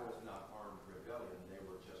 But that was not armed rebellion, they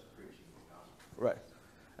were just preaching the gospel. Right.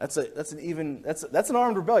 That's an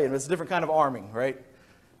armed rebellion, but it's a different kind of arming, right?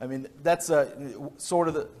 I mean, that's sort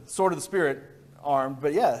of the spirit armed,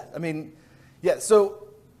 but yeah, I mean, yeah. So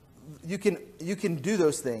you can do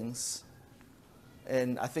those things,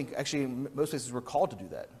 and I think actually in most places we're called to do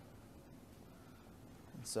that.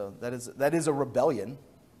 So that is a rebellion,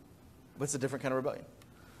 but it's a different kind of rebellion.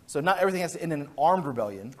 So not everything has to end in an armed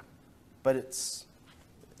rebellion, but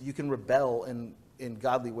you can rebel in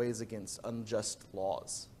godly ways against unjust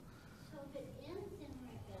laws. So if it ends in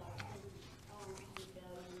rebellion because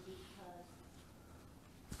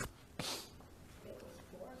it was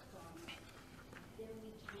forced on us, then we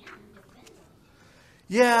can defend them.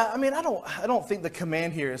 Yeah, I mean, I don't think the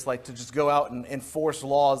command here is like to just go out and enforce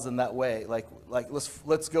laws in that way. Like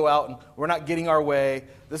let's go out and we're not getting our way.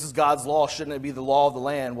 This is God's law. Shouldn't it be the law of the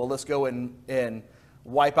land? Well, let's go and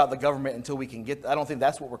wipe out the government until we can get. I don't think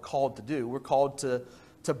that's what we're called to do. We're called to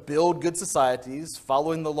build good societies,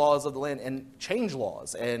 following the laws of the land, and change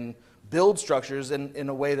laws and build structures in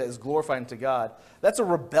a way that is glorifying to God. That's a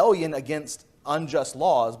rebellion against unjust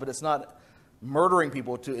laws, but it's not murdering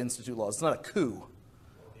people to institute laws. It's not a coup. Well,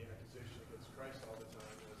 the accusation against Christ all the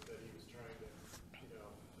time was that he was trying to,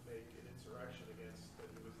 make an insurrection against, that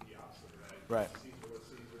he was the opposite of that. Right. Caesar was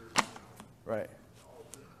Caesar's, Right. all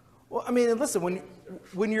of it. Well, I mean, and listen,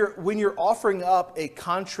 when you're offering up a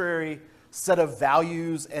contrary set of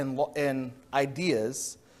values and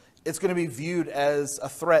ideas, it's going to be viewed as a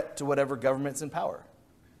threat to whatever government's in power.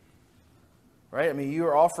 Right? I mean, you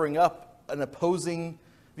are offering up an opposing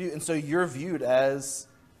view, and so you're viewed as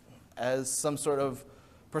some sort of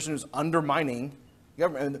person who's undermining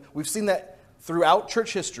government. And we've seen that throughout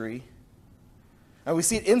church history, and we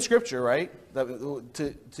see it in Scripture, right? That,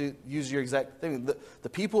 to use your exact thing, the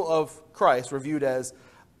people of Christ were viewed as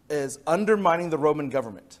undermining the Roman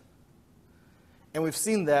government. And we've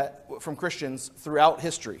seen that from Christians throughout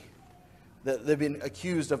history, that they've been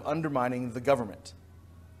accused of undermining the government,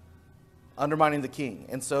 undermining the king.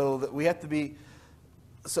 And so that we have to be,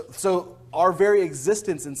 so our very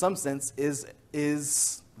existence in some sense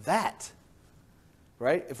is that,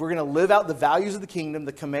 right? If we're going to live out the values of the kingdom,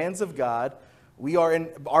 the commands of God,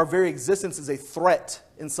 our very existence is a threat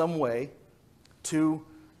in some way to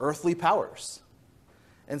earthly powers.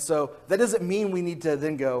 And so that doesn't mean we need to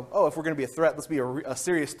then go, oh, if we're going to be a threat, let's be a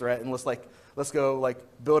serious threat, and let's go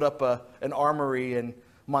build up an armory in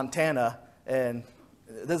Montana. And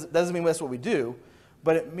it doesn't mean that's what we do,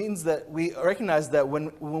 but it means that we recognize that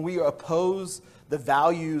when we oppose the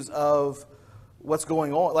values of what's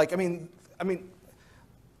going on, I mean,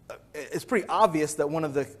 it's pretty obvious that one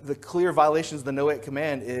of the clear violations of the Noahic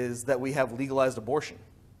command is that we have legalized abortion.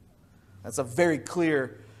 That's a very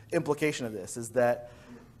clear implication of this, is that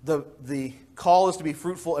the call is to be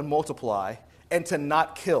fruitful and multiply and to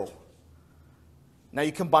not kill. Now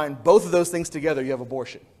you combine both of those things together, you have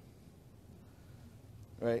abortion.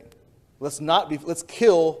 Right? Let's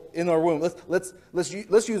kill in our womb.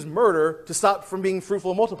 Let's use murder to stop from being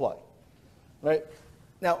fruitful and multiply. Right?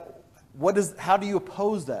 Now, how do you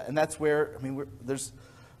oppose that? And that's where,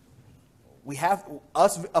 we have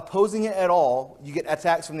us opposing it at all. You get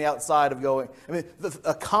attacks from the outside of going,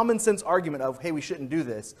 a common sense argument of, hey, we shouldn't do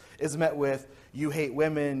this is met with, you hate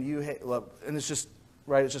women, you hate love, and it's just,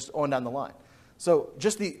 right, it's just on down the line. So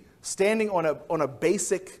just the standing on a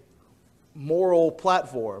basic moral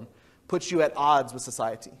platform puts you at odds with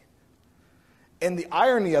society. And the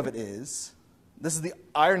irony of it is,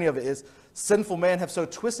 sinful men have so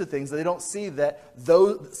twisted things that they don't see that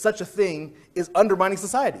such a thing is undermining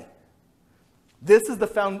society. This is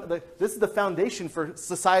the foundation for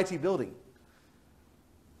society building.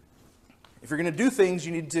 If you're going to do things,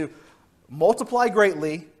 you need to multiply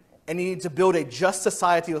greatly, and you need to build a just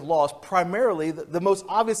society with laws. Primarily, the most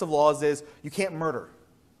obvious of laws is you can't murder.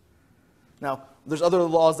 Now, there's other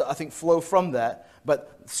laws that I think flow from that,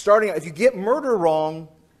 but starting out, if you get murder wrong,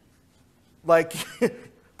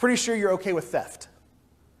 pretty sure you're okay with theft,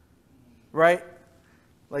 right?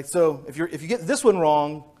 So if you get this one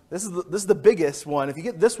wrong, this is the biggest one. If you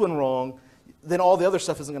get this one wrong, then all the other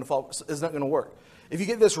stuff is not going to work. If you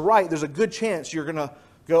get this right, there's a good chance you're going to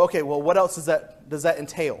go, okay, well, what else does that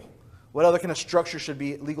entail? What other kind of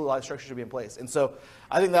legalized structure should be in place? And so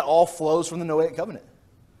I think that all flows from the Noahic covenant.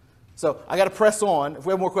 So I got to press on. If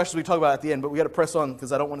we have more questions, we talk about it at the end, but we got to press on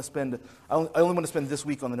because I only want to spend this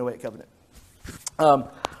week on the Noahic covenant.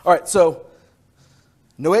 All right, so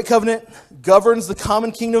Noahic covenant governs the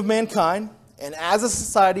common kingdom of mankind, and as a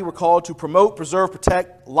society, we're called to promote, preserve,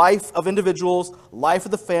 protect life of individuals, life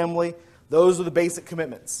of the family. Those are the basic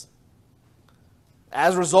commitments.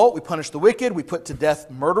 As a result, we punish the wicked, we put to death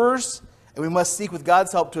murderers, and we must seek with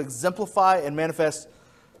God's help to exemplify and manifest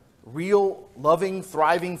real, loving,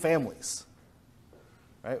 thriving families.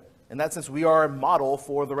 Right? In that sense, we are a model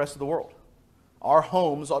for the rest of the world. Our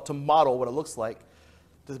homes ought to model what it looks like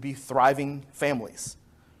to be thriving families.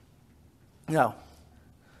 Now,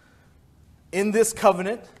 in this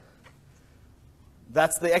covenant,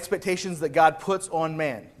 that's the expectations that God puts on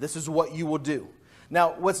man. This is what you will do.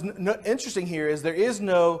 Now, what's interesting here is there is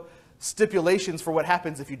no stipulations for what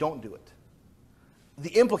happens if you don't do it.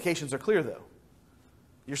 The implications are clear, though.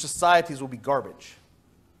 Your societies will be garbage.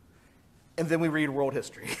 And then we read world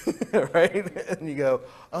history, right? And you go,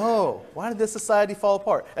 oh, why did this society fall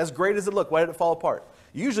apart? As great as it looked, why did it fall apart?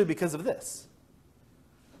 Usually because of this,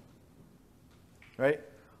 right?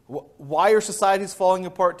 Why are societies falling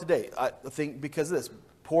apart today? I think because of this.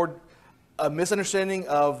 A misunderstanding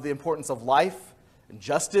of the importance of life and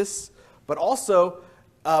justice, but also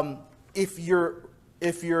if your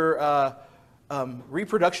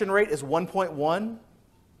reproduction rate is 1.1,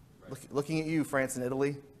 looking at you, France and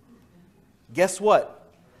Italy, guess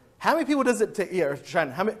what? How many people does it take? Yeah,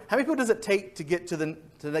 China. How many people does it take to get to the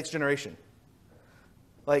next generation?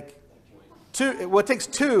 Like, it takes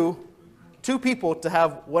two people to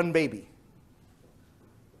have one baby.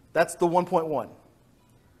 That's the 1.1.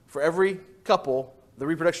 For every couple, the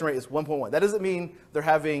reproduction rate is 1.1. That doesn't mean they're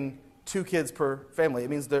having 2 kids per family. It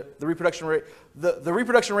means the reproduction rate, the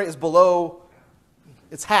reproduction rate is below,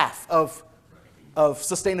 it's half of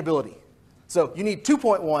sustainability. So you need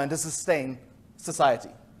 2.1 to sustain society.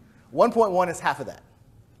 1.1 is half of that.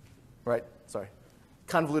 Right? Sorry.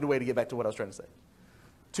 Convoluted way to get back to what I was trying to say.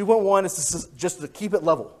 2.1 is just to keep it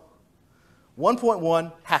level.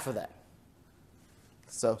 1.1, half of that.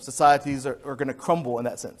 So societies are going to crumble in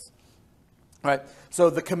that sense. All right? So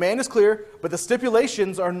the command is clear, but the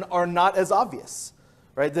stipulations are not as obvious.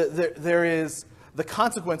 Right? There is the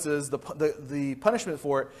consequences, the punishment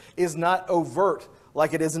for it is not overt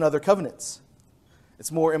like it is in other covenants.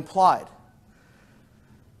 It's more implied.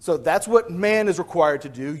 So that's what man is required to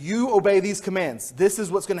do. You obey these commands. This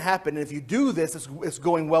is what's going to happen. And if you do this, it's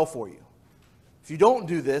going well for you. If you don't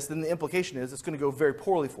do this, then the implication is it's going to go very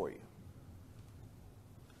poorly for you.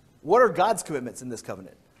 What are God's commitments in this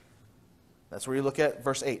covenant? That's where you look at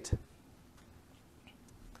verse 8.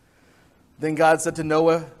 Then God said to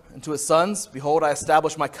Noah and to his sons, "Behold, I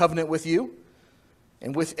establish my covenant with you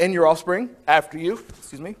and within your offspring after you,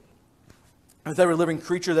 with every living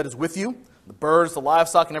creature that is with you, the birds, the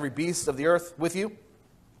livestock, and every beast of the earth with you,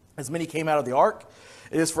 as many came out of the ark.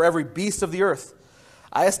 It is for every beast of the earth.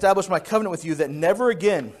 I establish my covenant with you that never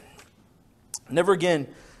again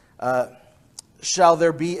shall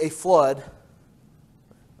there be a flood.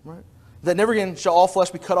 Right? That never again shall all flesh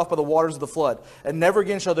be cut off by the waters of the flood. And never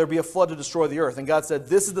again shall there be a flood to destroy the earth." And God said,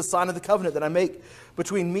 "This is the sign of the covenant that I make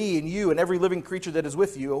between me and you and every living creature that is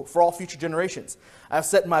with you for all future generations. I have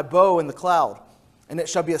set my bow in the cloud, and it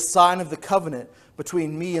shall be a sign of the covenant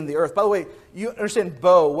between me and the earth." By the way, you understand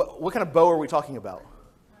bow. What kind of bow are we talking about?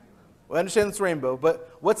 Well, I understand it's rainbow, but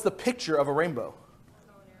what's the picture of a rainbow?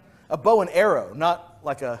 A bow and arrow, not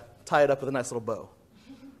like tie it up with a nice little bow.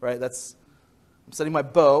 Right? I'm setting my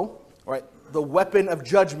bow, right? The weapon of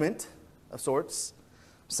judgment of sorts.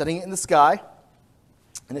 I'm setting it in the sky,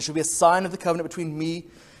 and it shall be a sign of the covenant between me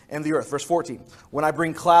and the earth. Verse 14. When I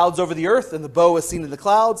bring clouds over the earth, and the bow is seen in the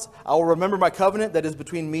clouds, I will remember my covenant that is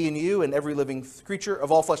between me and you and every living creature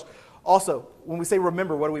of all flesh. Also, when we say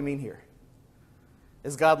remember, what do we mean here?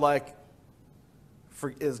 Is God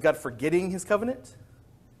forgetting his covenant?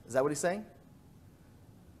 Is that what he's saying?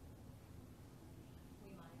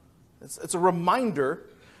 It's a reminder,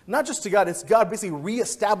 not just to God, it's God basically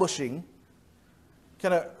reestablishing,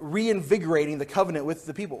 kind of reinvigorating the covenant with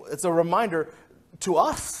the people. It's a reminder to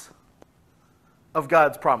us of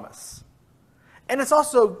God's promise. And it's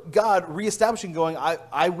also God reestablishing, going,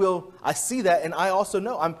 I see that, and I also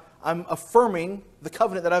know. I'm affirming the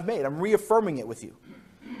covenant that I've made. I'm reaffirming it with you.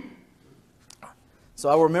 So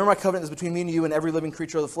I will remember my covenant is between me and you and every living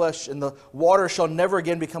creature of the flesh, and the water shall never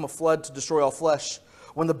again become a flood to destroy all flesh.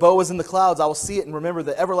 When the bow is in the clouds, I will see it and remember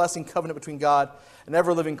the everlasting covenant between God and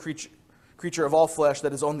every living creature of all flesh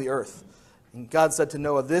that is on the earth. And God said to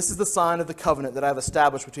Noah, "This is the sign of the covenant that I have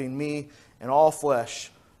established between me and all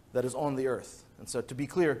flesh that is on the earth." And so to be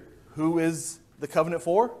clear, who is the covenant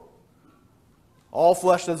for? All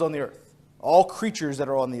flesh that is on the earth. All creatures that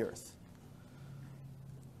are on the earth.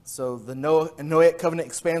 So the Noahic covenant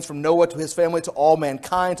expands from Noah to his family, to all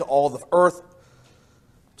mankind, to all the earth,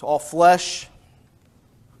 to all flesh.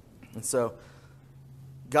 And so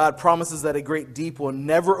God promises that a great deep will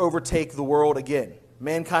never overtake the world again.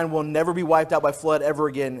 Mankind will never be wiped out by flood ever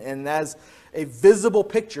again. And as a visible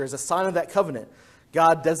picture, as a sign of that covenant,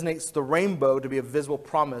 God designates the rainbow to be a visible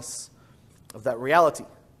promise of that reality.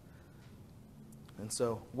 And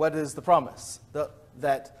so what is the promise?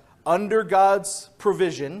 That under God's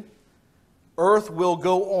provision, earth will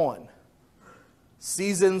go on.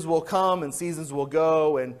 Seasons will come and seasons will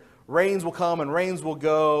go, and rains will come and rains will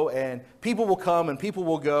go, and people will come and people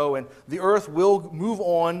will go, and the earth will move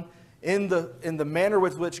on in the manner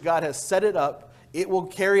with which God has set it up. It will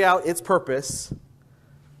carry out its purpose,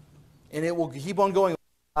 and it will keep on going.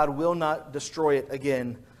 God will not destroy it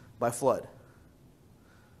again by flood.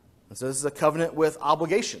 And so this is a covenant with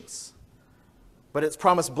obligations. But its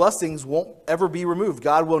promised blessings won't ever be removed.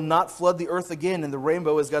 God will not flood the earth again, and the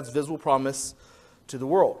rainbow is God's visible promise to the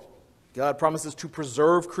world. God promises to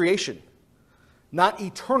preserve creation. Not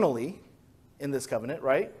eternally in this covenant,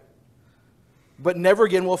 right? But never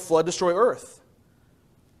again will a flood destroy earth.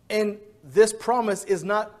 And this promise is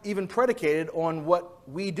not even predicated on what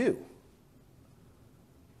we do,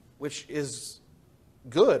 which is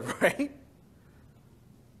good, right?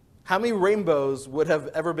 How many rainbows would have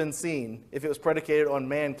ever been seen if it was predicated on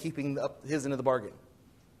man keeping his end of the bargain?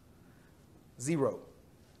 0.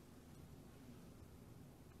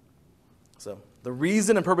 So the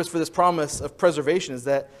reason and purpose for this promise of preservation is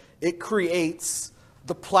that it creates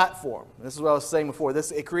the platform. This is what I was saying before.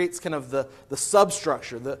 It creates kind of the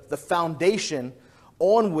substructure, the foundation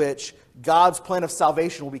on which God's plan of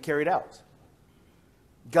salvation will be carried out.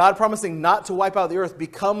 God promising not to wipe out the earth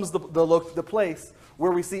becomes the place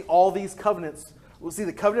where we see all these covenants. We'll see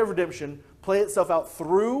the covenant of redemption play itself out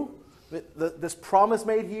through this promise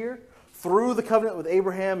made here, through the covenant with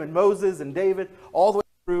Abraham and Moses and David, all the way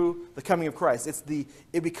through the coming of Christ.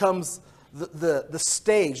 It becomes the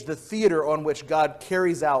stage, the theater on which God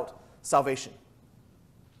carries out salvation.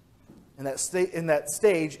 And that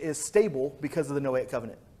stage is stable because of the Noahic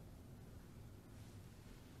covenant.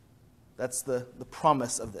 That's the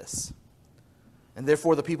promise of this. And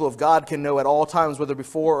therefore the people of God can know at all times, whether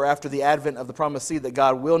before or after the advent of the promised seed, that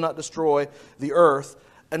God will not destroy the earth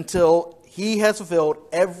until he has fulfilled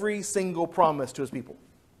every single promise to his people.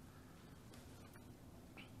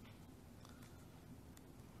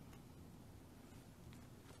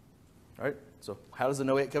 All right, so how does the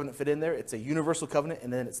Noahic covenant fit in there? It's a universal covenant,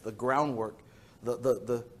 and then it's the groundwork,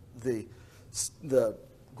 the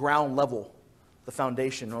ground level, the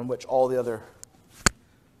foundation on which all the other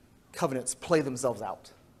covenants play themselves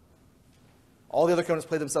out. All the other covenants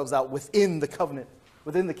play themselves out within the covenant,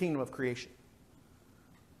 within the kingdom of creation.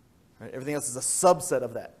 All right, everything else is a subset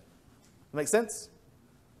of that. Make sense?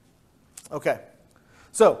 Okay.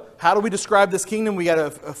 So, how do we describe this kingdom? We got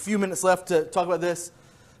a few minutes left to talk about this.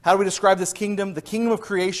 How do we describe this kingdom? The kingdom of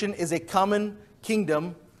creation is a common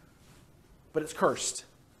kingdom, but it's cursed.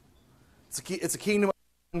 It's a kingdom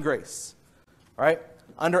of grace. All right?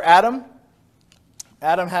 Under Adam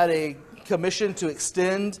had a commission to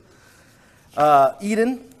extend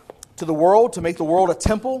Eden to the world, to make the world a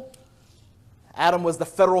temple. Adam was the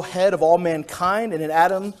federal head of all mankind, and in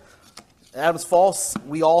Adam's fall,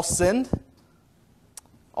 we all sinned.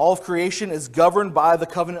 All of creation is governed by the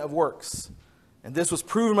covenant of works. And this was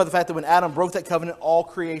proven by the fact that when Adam broke that covenant, all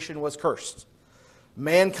creation was cursed.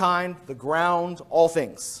 Mankind, the ground, all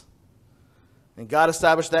things. And God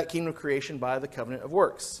established that kingdom of creation by the covenant of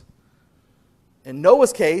works. In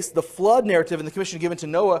Noah's case, the flood narrative and the commission given to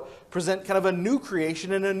Noah present kind of a new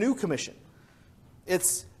creation and a new commission.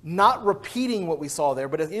 It's not repeating what we saw there,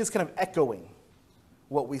 but it is kind of echoing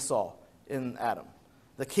what we saw in Adam.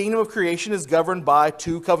 The kingdom of creation is governed by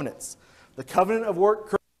two covenants. The covenant of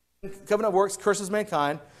works curses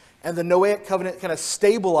mankind, and the Noahic covenant kind of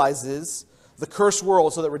stabilizes the cursed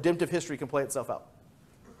world so that redemptive history can play itself out.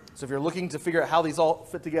 So if you're looking to figure out how these all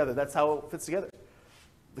fit together, that's how it fits together.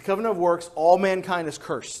 The covenant of works, all mankind is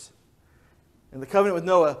cursed. In the covenant with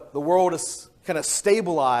Noah, the world is kind of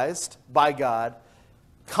stabilized by God.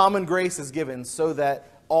 Common grace is given so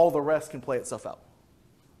that all the rest can play itself out.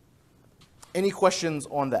 Any questions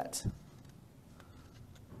on that?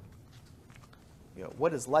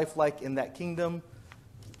 What is life like in that kingdom?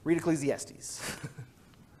 Read Ecclesiastes.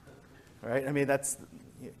 All right? I mean,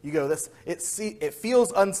 it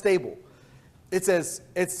feels unstable. It says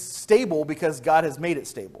it's stable because God has made it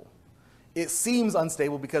stable. It seems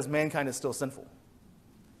unstable because mankind is still sinful.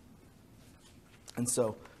 And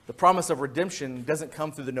so the promise of redemption doesn't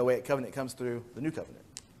come through the Noahic covenant. It comes through the new covenant.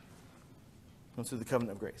 It comes through the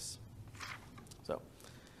covenant of grace. So,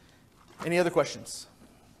 any other questions?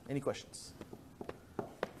 Any questions?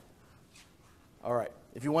 All right.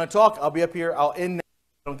 If you want to talk, I'll be up here. I'll end now.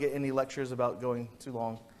 I don't get any lectures about going too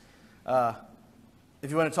long. If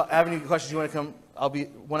you want to talk, have any questions you want to come,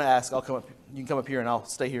 want to ask, I'll come up. You can come up here and I'll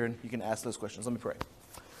stay here and you can ask those questions. Let me pray.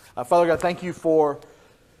 Father God, thank you for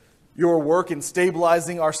your work in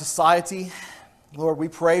stabilizing our society. Lord, we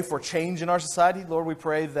pray for change in our society. Lord, we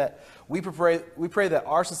pray that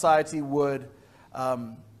our society would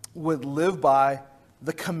live by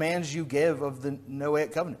the commands you give of the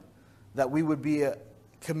Noahic covenant. That we would be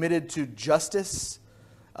committed to justice,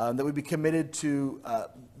 that we'd be committed to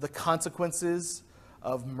the consequences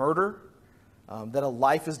of murder, that a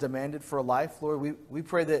life is demanded for a life. Lord, we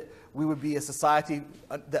pray that we would be a society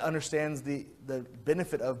that understands the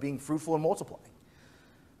benefit of being fruitful and multiplying.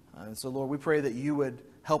 And so, Lord, we pray that you would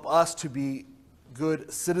help us to be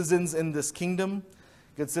good citizens in this kingdom,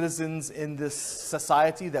 good citizens in this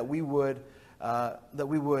society, that we would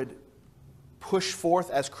push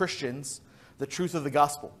forth as Christians the truth of the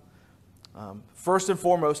gospel. First and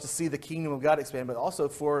foremost, to see the kingdom of God expand, but also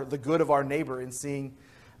for the good of our neighbor in seeing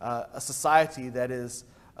a society that is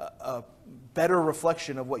a better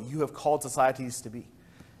reflection of what you have called societies to be.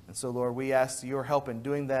 And so, Lord, we ask your help in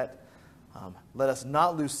doing that. Let us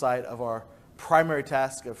not lose sight of our primary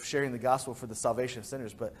task of sharing the gospel for the salvation of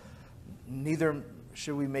sinners, but neither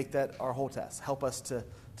should we make that our whole task. Help us to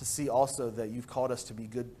see also that you've called us to be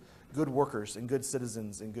good good workers and good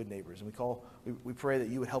citizens and good neighbors. And we pray that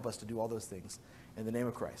you would help us to do all those things. In the name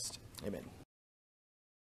of Christ, amen.